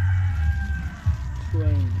it out. So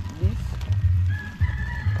in this.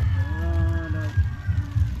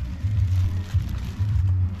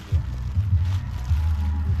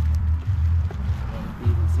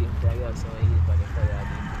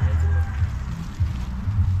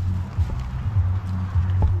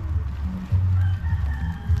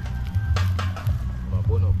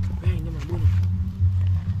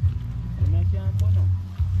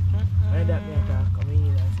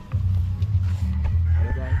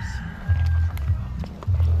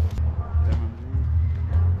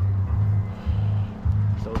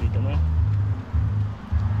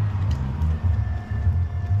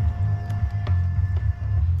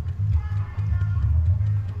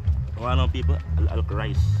 I know people, I look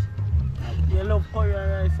rice. You love curry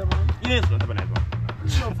and rice, man? Yes, not a nice one. You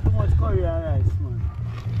love too much curry and rice, man.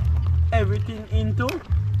 Everything into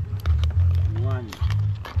one.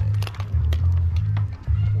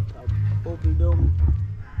 Bubble down.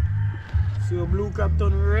 See your blue crab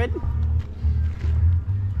turn red?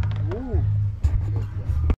 Ooh.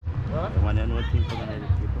 What? The one I know thing for the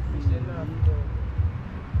people.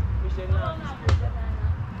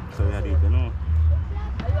 So we are doing, you know.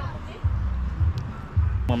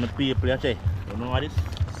 Mama people, you say, you know what it is?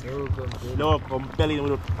 So compelling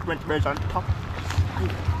with a French version top.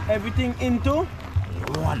 Everything into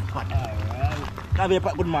one pot. Alright. Can be a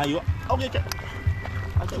pot good man, you. Okay, check.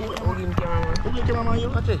 Okay, cameraman, you.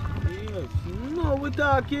 Okay. yes. No, we're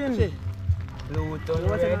talking. Blue tone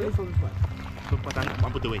What's ready? the full pot? So pot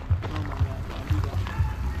and put away.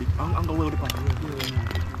 I'm going with the pot.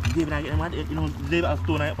 David, I get mad. You know, David has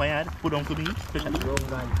stone for your put on for me, especially.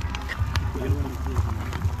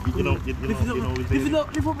 You know, Lift it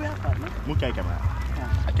up, lift up your pot, man. Okay, camera.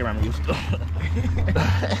 I can't used to.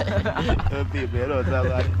 People, you know, so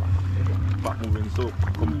back moving, so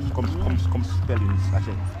come spellings,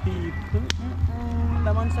 actually. People,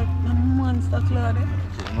 the monster cloud, eh?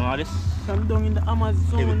 You know this? Some down in the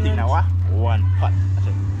Amazon. Everything now, what? One pot.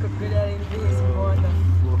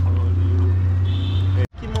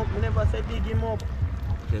 Him up, never said dig him up.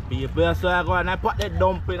 The people, so I go and I put the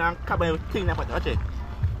dumpling and crab and everything, I put it.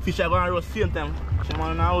 Fish are going to roast same time. Come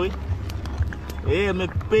on now, hey, my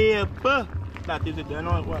paper. That is it, you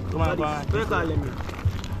know what? Come on, They call me.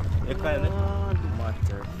 They call it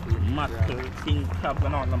matter, king crab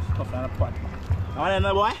and all them stuff in the pot. You want to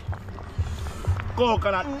know, boy?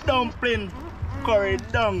 coconut dumpling, curry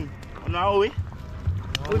dung. Now we?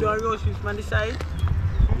 We do a roast fish on the side.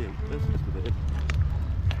 Yeah, let's do that.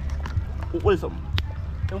 What is something?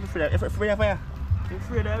 Don't fire. If fire. You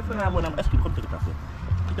afraid of fire? Nah, but I'm asking come take it off.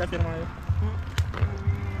 Take it off your man.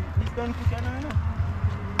 This done cook now, you know?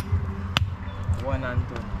 1 and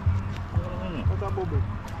 2. What a bubble.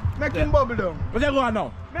 Make him bubble down. What's that going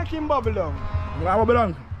now? Make him bubble down. I bubble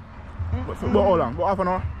down. But how long? But half an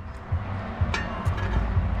hour?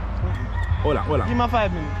 Hold on. Give me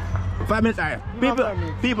 5 minutes. 5 minutes, alright.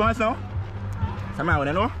 People, what's now? Somebody want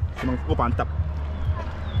to know? Someone go up on top.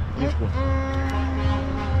 Let's go.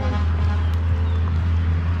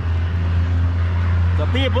 So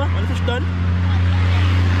people, when the fish done?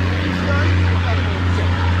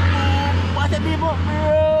 What's the people?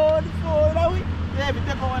 Beautiful, now we? Yeah, we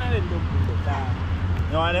take one of them dumplings.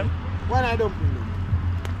 You want them? One of them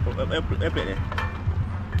dumplings. I play there.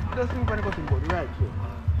 Just move on the cutting board, right here.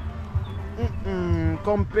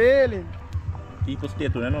 Compelling. People stay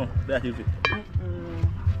tuned, you know? That is it.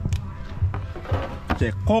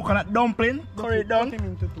 Say coconut dumpling, curry dung. Cut him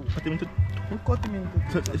into 2. Cut him into. Cut him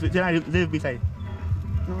into 2. So they beside.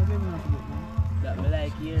 No, they don't have to get That me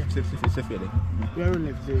like here. Safe there. we are run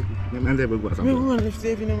left safe. And they will go We something. run left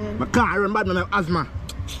safe, you know, man. I can't run bad, man. I have asthma.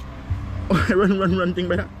 run thing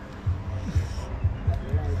better.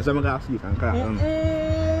 So I'm going to see if I can.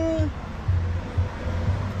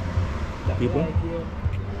 People. Like here.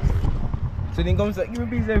 So then comes like, give me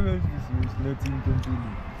a piece of roast fish. Nothing completely.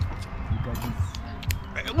 Look at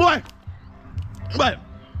this. Boy!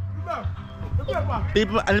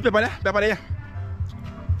 People, and the paper there? Paper there?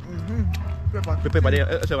 Paper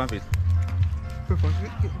there, say one piece.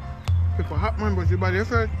 Paper hot, man, but you buy your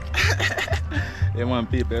first. Yeah, man,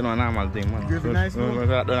 people, you know, normal thing, man. Give it nice, man.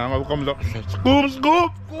 Comes up.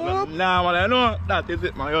 Scoop! Nah, man, I know. That is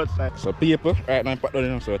it, man, outside. So people, right now, put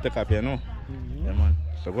down, so take up here, no? Yeah, man.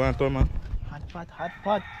 So go on, tell man. Hot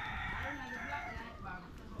pot.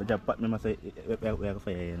 But just pot me, must say, we have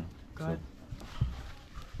fire, you know. God.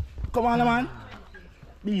 Come on, man.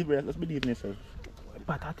 Believe, bro. Let's believe in yourself.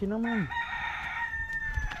 Patati no, man.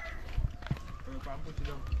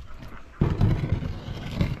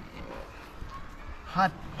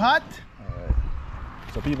 Hot pot. Alright.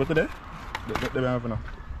 So people today, they have enough.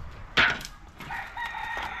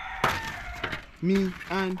 Me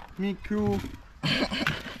and me crew.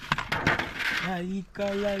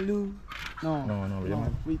 No, yeah,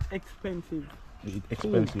 man. It's expensive. It's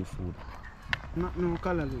expensive food. Not no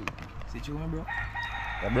calorie. Sit you on, bro.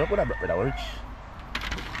 Yeah, bro, what about rich?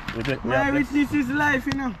 My richness is life,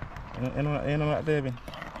 you know. You know what, baby?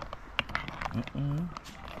 You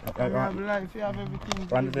have life, you have everything.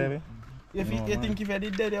 Run the baby? You think if I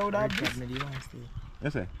did that, I would have this?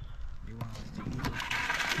 Yes, sir.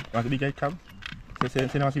 Want to be guy cab? Say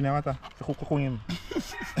no see no matter. So cook him.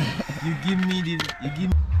 You give me this. You give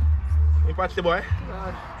me. You patch the boy? No,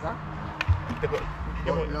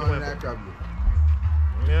 like cab.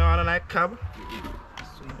 You don't like cab?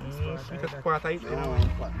 Sweet part of it.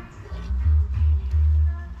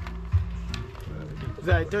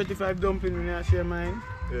 Zai, 35 dumpling when I share mine.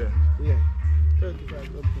 Yeah.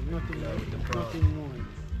 35 dumpling, nothing less, nothing more.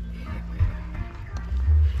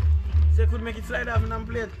 So you could make it slide off in a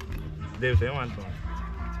plate. Dave say you want some.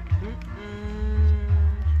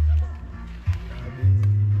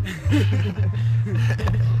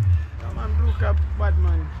 Come on, blue crab, bad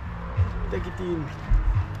man. Take it in.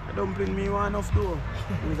 A dumpling me one off door.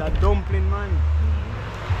 He's a dumpling man.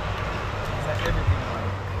 It's like everything, man.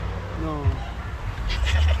 No.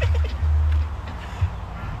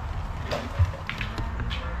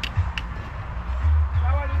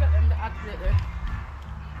 Why would you get them the athlete there?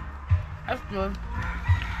 That's good.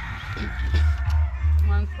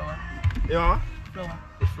 One flour. Yeah? Flour.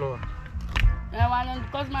 It's flour. Yeah, one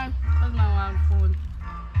and cause man want food.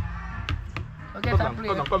 Okay, that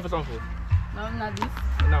plate. Come for some food. No, not this.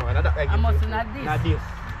 No, not that. I must not this. Not this.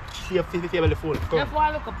 See if the table is full. Come. If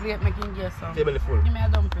I look a plate, making guess some. Table is full. Give me a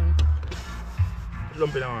dumpling.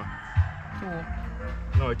 Lumping now.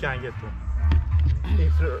 2. No, you can't get 2.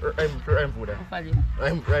 It's rhyme food.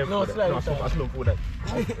 Rhyme food. No, it's like no, slow food. That.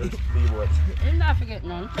 Be what? You not forget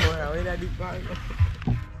none. Oh, yeah, where that deep bag?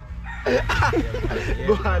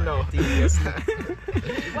 Go on now. Why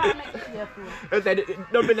make it your food? It's like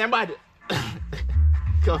dumping them bad.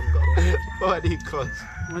 Come. Body cut.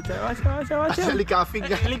 Watch out. Lick a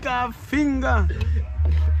finger. Lick a finger.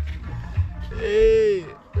 Hey.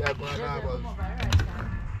 We are going now, boss.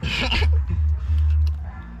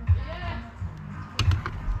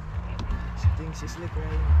 She thinks she's slick right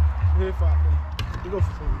here. Very far. You go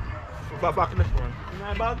for some. Back next one. In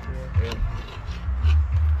my bag? Yeah.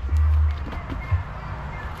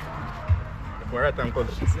 Where at time, cuz?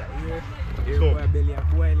 Here boy belly a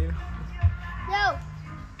boiling. Yo.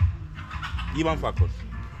 Give one for cuz.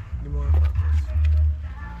 Give me one for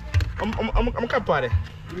I'm a cap party.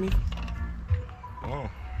 Give me. Oh.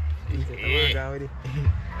 With it.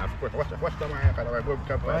 Of course, watch the man. I go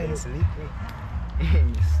cap Why party. you sleep?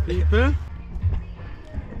 People?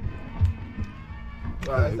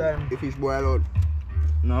 Last time. The fish boil out.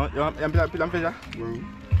 No, you want fish?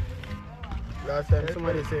 Last time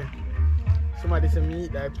somebody say me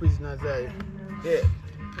eat like prisoners eye. Yeah.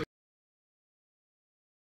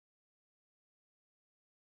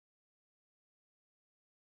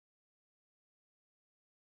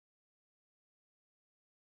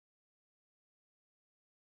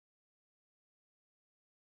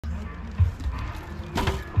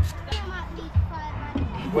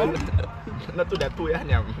 Well, not to that 2 years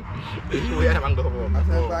now. 2 years I'm going to go. That's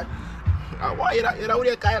not bad. Why you not with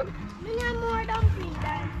your Kyle? We have more dumplings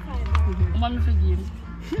than 5. Mommy forgive.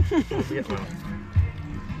 Yes, man.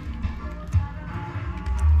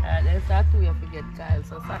 There's that 2 you forget Kyle,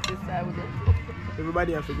 so satisfied with it.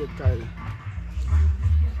 Everybody have to get Kyle.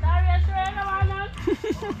 Sorry, sure, no one else.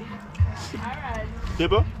 Alright.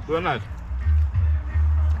 People, good night.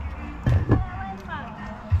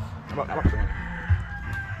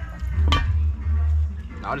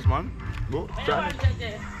 Now this man, go, try.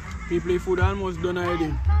 People food almost done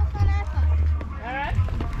already. Alright.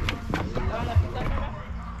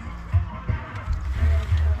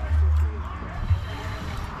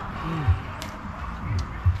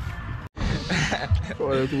 Oh,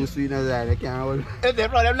 they're too sweet as that. I can't hold. It's the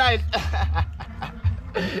problem nice.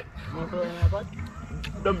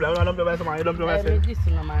 Dumpling, This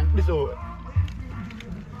one, man. This one.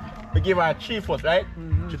 We give her 3 first, right?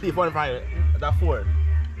 3, 4, and 5. That's 4.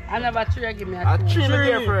 I never 3 give me a 2. 3 we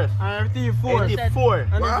give first. And everything 4. 84.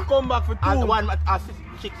 And then come back for 2. And 1 at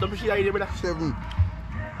 6. Don't she already brother? 7.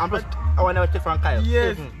 And plus, I want to check from Kyle.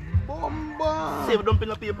 Yes. 7. Bomba. 7 dumpling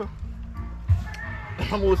of people.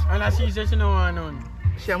 Almost. And I see she no want none.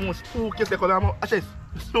 She almost 2 cases because I'm a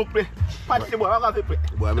stupid. Patty boy, I got to play.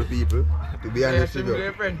 Boy, my people, to be honest with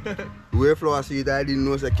you, friend. the way flower see it, I didn't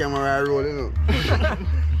know the camera roll, you know.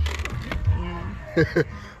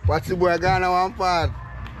 What's the boy gone on one part?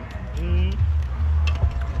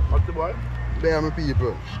 What's the boy? There, my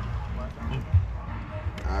people.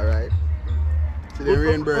 Alright. See the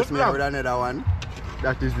rain burst me out with another one.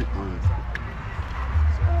 That is it, man.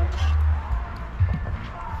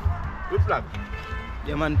 Good flag.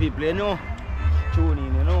 Yeah, man, people, you know. Tune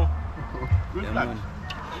in, you know. Good Yeah, flag. man.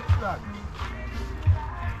 Good flag.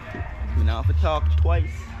 We now have to talk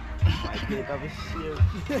twice. I take off a share.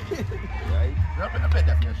 Right? I bet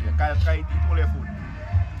that for your share. Kyle eat all your food.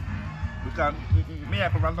 Because me I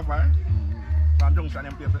come from somewhere. From Junction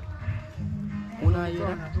and people. Who know you?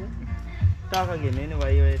 Talk again,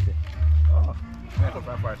 anyway, you say. Oh. Me I come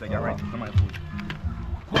from far, so I get right to my food.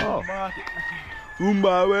 Oh.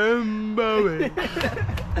 Umbawe.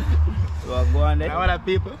 So I go on there. Now what are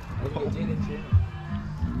people?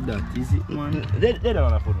 That is it, man. They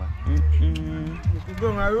don't want food, man. You go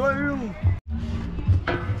and roll you.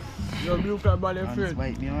 Your blue crab body friend.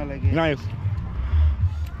 Bite me all again. Nice.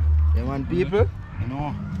 You want people? You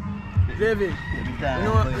know. You David, you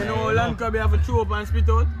know how land crab you have to chew up and spit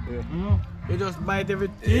out? Yeah. You just bite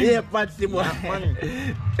everything. Yeah, Patsy boy.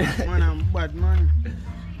 Man, I'm bad, man.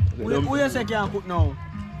 Who you say can't cook now?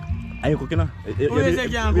 Are you cooking now? Who you say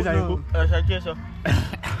can't cook now?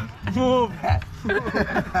 Move.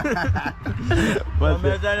 What's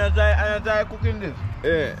I'm try cooking this.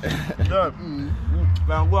 Yeah.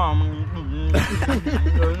 I'm going.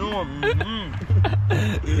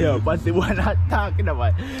 Yeah, but the one not talking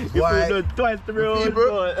about. If you Why? do twice the road.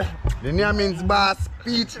 People? The name means bar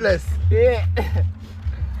speechless. Yeah.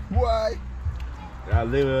 Why? I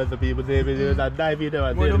live the people say they not dive in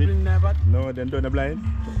there. What don't bring that back? No, then don't blind.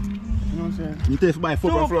 You know what I'm saying? You taste by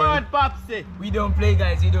football Too flooring. good, Popsy. We don't play,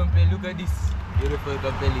 guys. We don't play. Look at this beautiful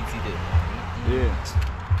ability there.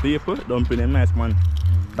 Yeah. People dumpling them nice man.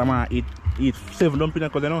 Tama eat 7 dumpling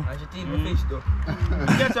because you know. I should eat my fish though.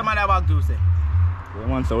 Get some of that back too, say. The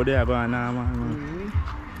ones out there go on now man.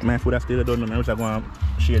 My food is still done. I wish I go and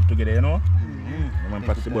share it together, you know. Man,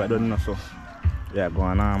 Patsy boy don't know so. Yeah, go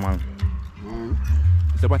on now man.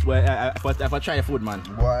 So Patsy boy, if I try food man.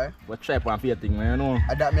 Boy, But try one fear thing man, you know.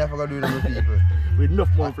 that me I forgot to do with people. With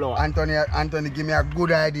enough more flour. Anthony give me a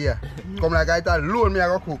good idea. Come like I tell loan me I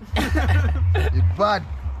go cook. It's bad.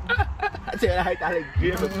 I say I like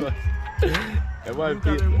game because. I want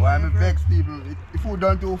people. Why me vex people? The food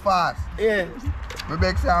done too fast. Yeah. My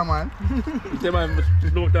big salmon. Say man,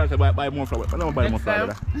 don't tell us buy more flour. I don't buy more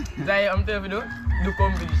flour. Zai, I'm telling you, do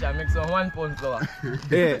competition, make some 1 pound flour.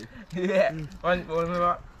 Yeah. Yeah, 1 pound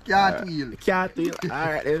flour. Cartwheel. Cartwheel.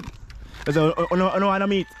 Alright then. So, I don't want to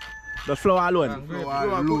meat. Just flour alone.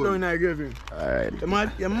 Flour alone. In gravy. Alright. You're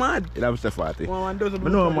mad? You're mad? It have to 40. One dozen.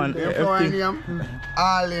 But no man, Flour and yam.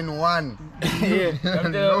 All in one. Yeah,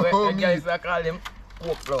 I'm telling you, the guys I call them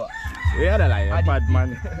coke flour. Yeah, that's like bad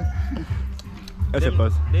man. That's it,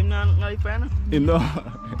 cuz. Them not like fan. You know.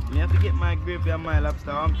 Me have to get my gravy and my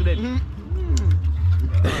lobster arm today.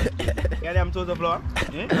 Yeah, them toes of flour.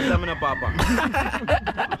 Yeah, I'm in a papa.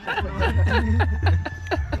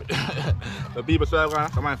 The people say,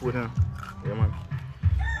 come on, food here. Yeah, man.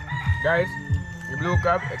 Guys, the blue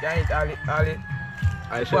crab, you can eat all it.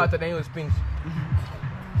 I shall. Water then use pinch.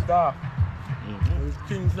 Star.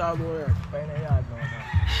 Things all over. Find a yard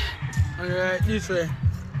now. Alright, this way.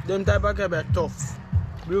 Them type of crab are tough.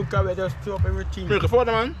 Blue crab are just throw up everything. Milk for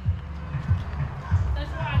the man.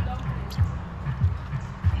 That's why dumplings.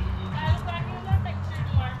 I look like you don't take shit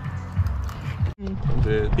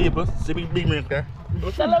more. The people, see big milk there.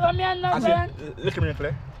 So look at me and now, friend. Little milk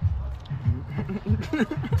there.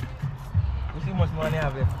 You see much money I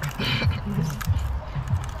have left.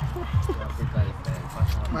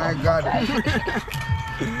 My God.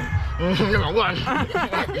 Go on.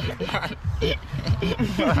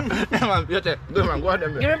 Man, you take. Go man, go on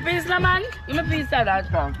them. Give me a piece, no, man. Give me a piece of that.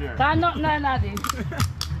 Can't not none of this.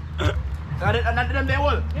 And them they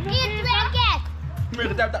all. Give me a piece of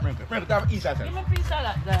Milk that milk. Milk that east side. Give me a piece of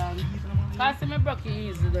that, then. Can't see me broke it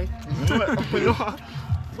easy, then.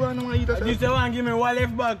 Go on, man, eat that. This one give me one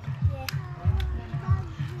left back.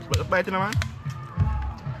 Bite it, man.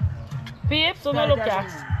 Peep, so no look at.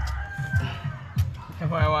 I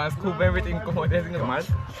want to scoop everything come out. Come on.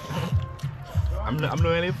 I'm not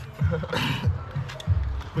live.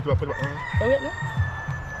 Put it up. Oh, wait, no?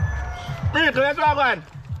 Milk, let's go on.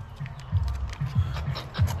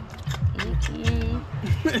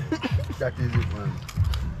 That is it, man.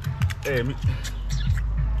 Hey, me.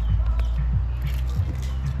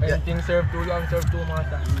 Anything serve too long, serve too much.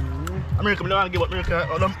 America, I don't give up America.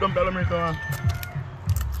 Dump America.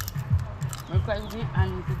 I'm quite deep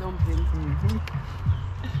and the dumplings.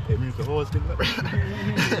 Hey, America, whole thing.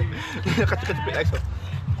 Cut it like so.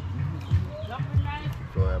 Dumpling nice.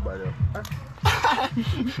 So, yeah, buddy.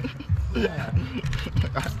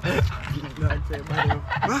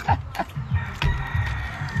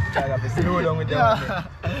 I have to slow down with that.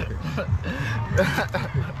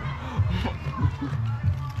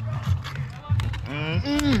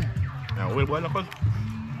 Now, we'll go on.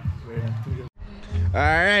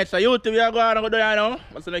 Alright, so you two are going to go down now.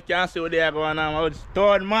 But so you can't see what they are going on. It's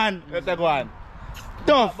third man. Let's go on.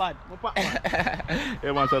 Tough.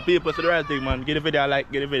 Yeah, man, so people see the right thing, man. Give the video a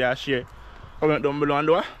like, give the video a share. Comment down below and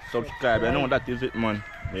do subscribe. I know that is it, man.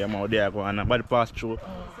 Yeah, man, they are going on. But pass through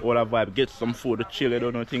all the vibe, get some food, to chill, I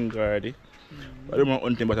don't know things already. But I don't know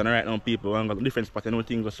anything, but right now people are going different spots, I know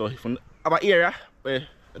things. So if you have an area where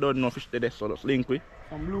I don't know fish there, so just link with.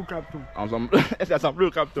 Some blue crab too. And some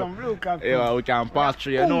blue crab too. Some blue crab too. Yeah, we can pass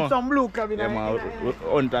through, you know. Some blue crab in yeah, man,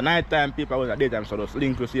 on the night time, people at daytime, so just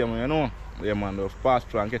link with them, you know. Yeah, man, just pass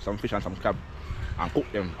through and get some fish and some crab and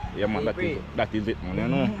cook them. Yeah, man, that is it, man, you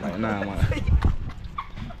know. Like, nah, man.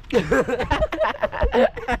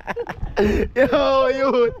 Yo,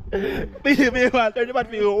 you. Baby, man, 30 for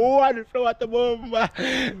you. One flower to bomb.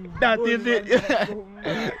 That is it.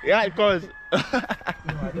 Yeah, because.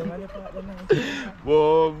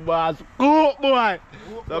 Bomba, scoop, boy.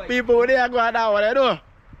 The people there go down, what they do?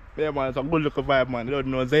 Yeah, man, some good looking vibe, man. They don't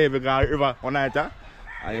know Zay because river on night, huh?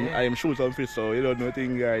 I am shoot some fish, so you don't know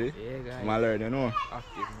thing, guys. Yeah, guys. Man, learn, you know.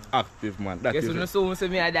 Active, man. That guess is you soon see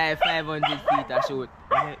me I die 500 feet I shoot.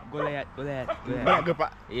 Go like that.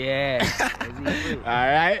 Yeah.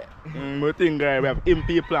 Alright. We think, guys, we have him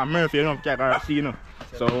people and Murphy, you know, check our see, you know.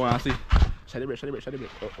 So we want to see. Celebrate.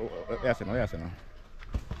 Yes, no.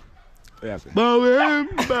 Yes.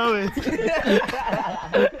 Bowie.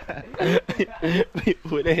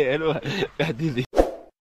 People there, you know. That is it.